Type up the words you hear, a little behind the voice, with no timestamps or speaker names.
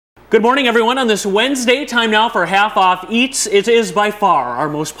Good morning, everyone. On this Wednesday, time now for Half Off Eats. It is by far our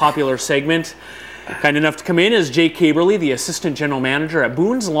most popular segment. Kind enough to come in is Jake Caberly, the Assistant General Manager at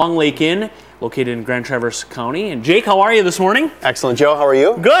Boones Long Lake Inn, located in Grand Traverse County. And Jake, how are you this morning? Excellent, Joe. How are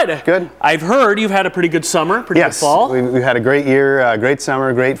you? Good. Good. I've heard you've had a pretty good summer, pretty good fall. Yes, we've had a great year, great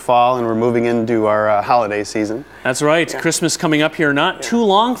summer, great fall, and we're moving into our holiday season. That's right. Yeah. Christmas coming up here not too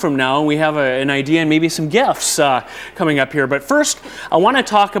long from now, and we have an idea and maybe some gifts coming up here. But first, I want to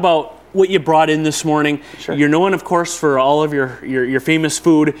talk about what you brought in this morning. Sure. You're known, of course, for all of your famous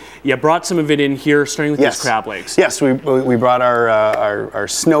food. You brought some of it in here, starting with these crab legs. Yes, we brought our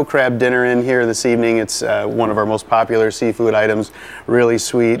snow crab dinner in here this evening. It's one of our most popular seafood items. Really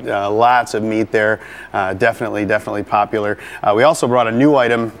sweet, lots of meat there. Definitely popular. We also brought a new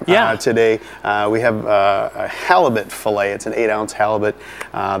item today. We have a halibut fillet. It's an 8-ounce halibut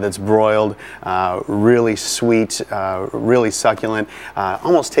that's broiled. Really sweet, really succulent.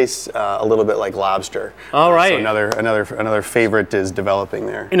 Almost tastes a little bit like lobster. All right. So another favorite is developing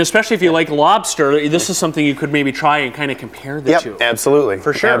there. And especially if you like lobster, this is something you could maybe try and kind of compare the two. Yep, absolutely.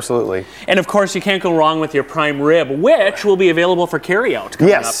 For sure. Absolutely. And of course, you can't go wrong with your prime rib, which will be available for carryout.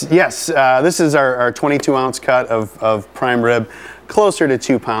 Yes. This is our 22-ounce cut of prime rib. Closer to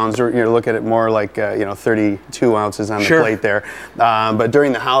 2 pounds, or you're looking at more like 32 ounces on the plate there. But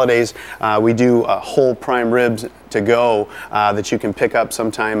during the holidays, we do whole prime ribs to go that you can pick up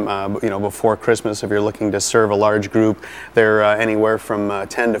sometime before Christmas if you're looking to serve a large group. They're anywhere from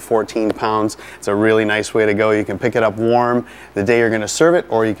 10 to 14 pounds. It's a really nice way to go. You can pick it up warm the day you're going to serve it,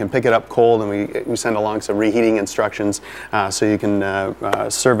 or you can pick it up cold, and we send along some reheating instructions so you can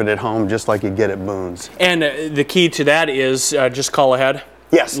serve it at home just like you get at Boones. And the key to that is just call ahead.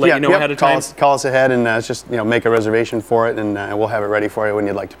 Yes, let you know ahead of time. Call us ahead and just make a reservation for it, and we'll have it ready for you when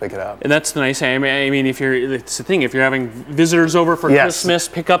you'd like to pick it up. And that's the nice thing. I mean, it's the thing. If you're having visitors over for Christmas,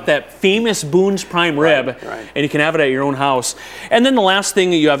 pick up that famous Boones prime rib, and you can have it at your own house. And then the last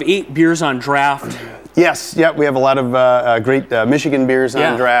thing, you have 8 beers on draft. Yes, we have a lot of great Michigan beers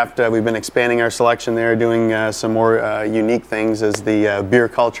on draft. We've been expanding our selection there, doing some more unique things as the beer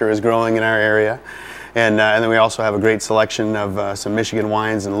culture is growing in our area. And then we also have a great selection of some Michigan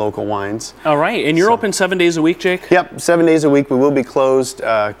wines and local wines. All right, and you're open 7 days a week, Jake? Yep, 7 days a week. We will be closed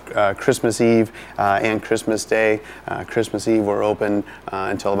Christmas Eve and Christmas Day. Christmas Eve we're open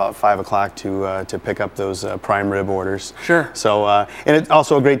until about 5 o'clock to pick up those prime rib orders. Sure. So, and it's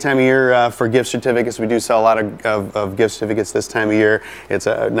also a great time of year for gift certificates. We do sell a lot of gift certificates this time of year. It's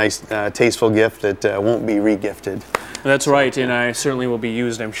a nice, tasteful gift that won't be re-gifted. That's right, and I certainly will be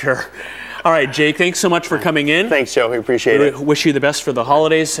used, I'm sure. All right, Jake, thanks so much for coming in. Thanks, Joe. We appreciate it. Wish you the best for the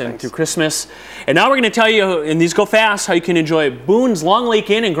holidays and through Christmas. And now we're going to tell you, and these go fast, how you can enjoy Boones Long Lake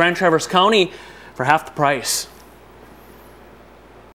Inn in Grand Traverse County for half the price.